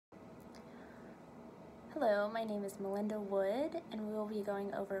Hello, my name is Melinda Wood, and we will be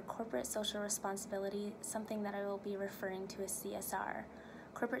going over corporate social responsibility, something that I will be referring to as CSR.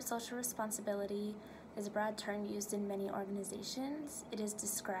 Corporate social responsibility is a broad term used in many organizations. It is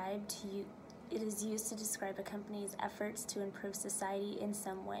used to describe a company's efforts to improve society in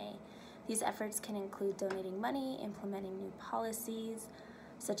some way. These efforts can include donating money, implementing new policies,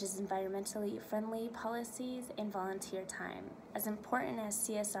 such as environmentally friendly policies, and volunteer time. As important as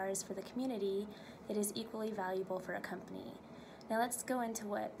CSR is for the community, it is equally valuable for a company. Now let's go into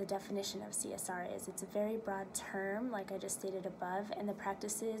what the definition of CSR is. It's a very broad term, like I just stated above, and the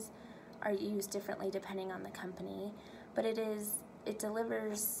practices are used differently depending on the company, but it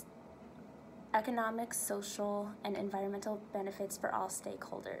delivers economic, social, and environmental benefits for all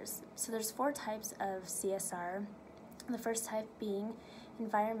stakeholders. So there's 4 types of CSR. The first type being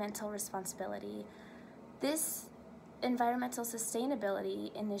environmental responsibility. This environmental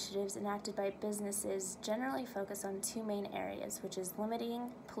sustainability initiatives enacted by businesses generally focus on 2 main areas, which is limiting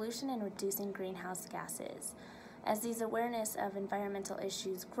pollution and reducing greenhouse gases. As these awareness of environmental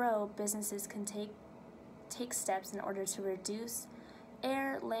issues grow, businesses can take steps in order to reduce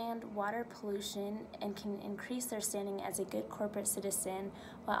air, land, water pollution, and can increase their standing as a good corporate citizen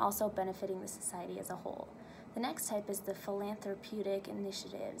while also benefiting the society as a whole. The next type is the philanthropic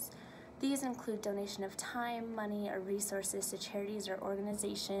initiatives. These include donation of time, money, or resources to charities or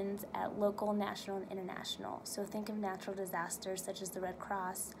organizations at local, national, and international. So think of natural disasters such as the Red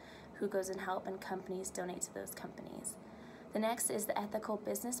Cross, who goes and help, and companies donate to those companies. The next is the ethical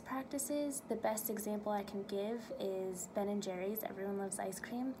business practices. The best example I can give is Ben & Jerry's, everyone loves ice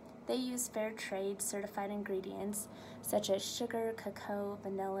cream. They use fair trade certified ingredients such as sugar, cocoa,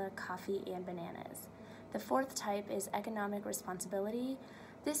 vanilla, coffee, and bananas. The 4th type is economic responsibility.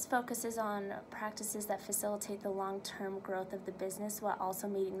 This focuses on practices that facilitate the long-term growth of the business while also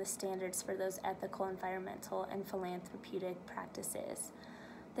meeting the standards for those ethical, environmental, and philanthropic practices.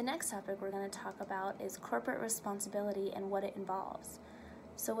 The next topic we're going to talk about is corporate responsibility and what it involves.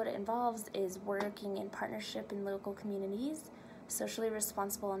 So what it involves is working in partnership in local communities, socially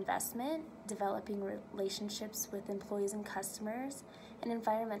responsible investment, developing relationships with employees and customers, and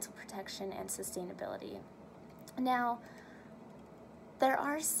environmental protection and sustainability. Now, there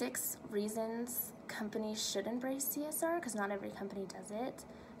are 6 reasons companies should embrace CSR, because not every company does it.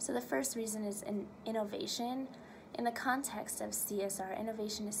 So the first reason is innovation. In the context of CSR,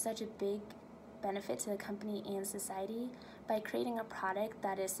 innovation is such a big benefit to the company and society. By creating a product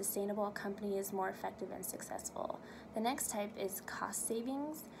that is sustainable, a company is more effective and successful. The next type is cost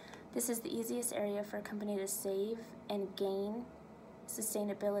savings. This is the easiest area for a company to save and gain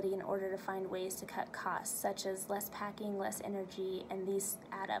sustainability in order to find ways to cut costs, such as less packing, less energy, and these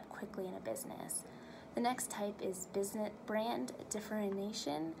add up quickly in a business. The next type is business brand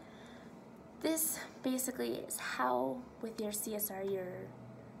differentiation. This basically is how, with your CSR, you're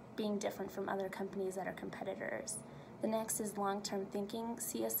being different from other companies that are competitors. The next is long-term thinking.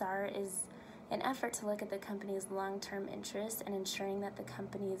 CSR is an effort to look at the company's long-term interests and ensuring that the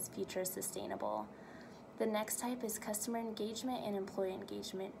company's future is sustainable. The next type is customer engagement and employee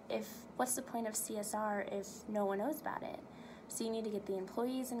engagement. What's the point of CSR if no one knows about it? So you need to get the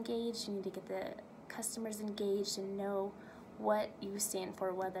employees engaged, you need to get the customers engaged and know what you stand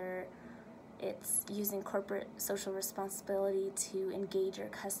for, whether it's using corporate social responsibility to engage your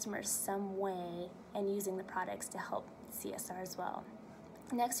customers some way and using the products to help CSR as well.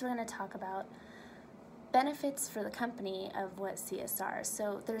 Next, we're going to talk about benefits for the company of what CSR.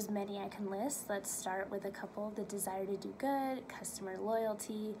 So there's many I can list. Let's start with a couple. The desire to do good, customer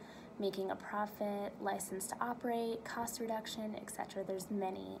loyalty, making a profit, license to operate, cost reduction, etc. There's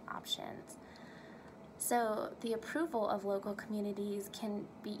many options. So the approval of local communities can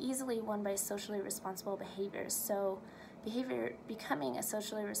be easily won by socially responsible behaviors. So becoming a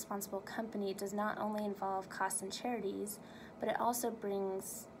socially responsible company does not only involve costs and charities, but it also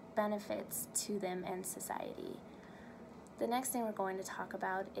brings benefits to them and society. The next thing we're going to talk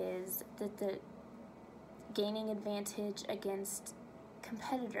about is the gaining advantage against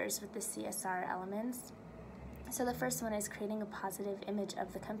competitors with the CSR elements. So the first one is creating a positive image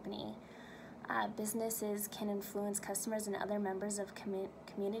of the company. Businesses can influence customers and other members of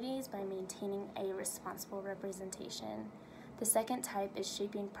communities by maintaining a responsible representation. The second type is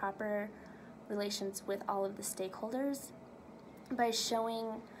shaping proper relations with all of the stakeholders by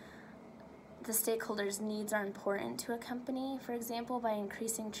showing the stakeholders' needs are important to a company, for example, by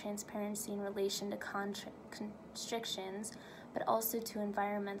increasing transparency in relation to constrictions, but also to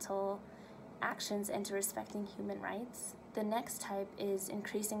environmental actions and to respecting human rights. The next type is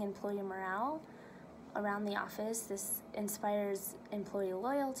increasing employee morale around the office. This inspires employee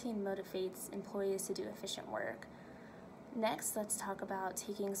loyalty and motivates employees to do efficient work. Next, let's talk about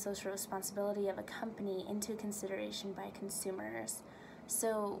taking social responsibility of a company into consideration by consumers.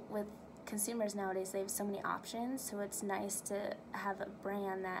 So with consumers nowadays, they have so many options, so it's nice to have a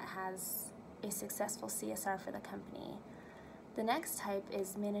brand that has a successful CSR for the company. The next type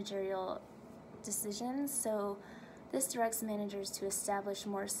is managerial decisions. So this directs managers to establish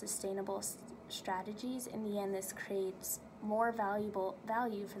more sustainable strategies. In the end, this creates more value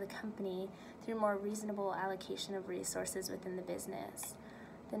for the company through more reasonable allocation of resources within the business.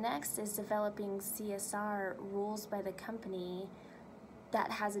 The next is developing CSR rules by the company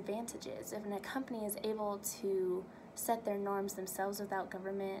that has advantages. If a company is able to set their norms themselves without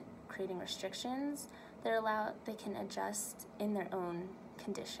government creating restrictions, they can adjust in their own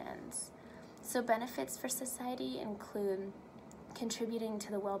conditions. So benefits for society include contributing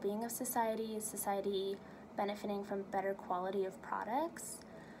to the well-being of society benefiting from better quality of products,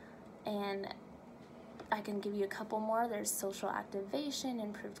 and I can give you a couple more. There's social activation,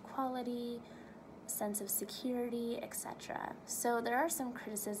 improved quality, sense of security, etc. So there are some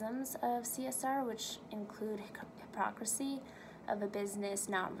criticisms of CSR, which include hypocrisy of a business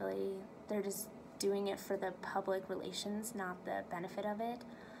they're just doing it for the public relations, not the benefit of it.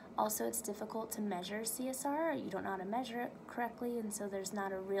 Also, it's difficult to measure CSR. You don't know how to measure it correctly, and so there's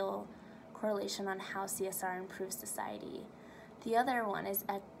not a real correlation on how CSR improves society. The other one is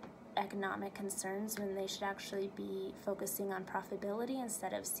economic concerns, when they should actually be focusing on profitability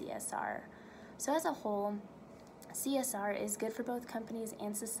instead of CSR. So as a whole, CSR is good for both companies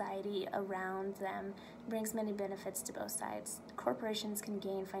and society around them. It brings many benefits to both sides. Corporations can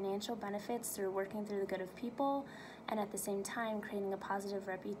gain financial benefits through working through the good of people, and at the same time creating a positive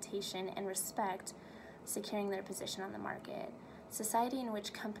reputation and respect, securing their position on the market. Society in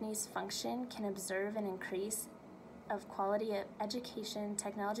which companies function can observe an increase of quality of education,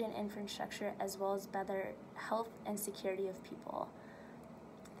 technology, and infrastructure, as well as better health and security of people.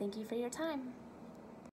 Thank you for your time.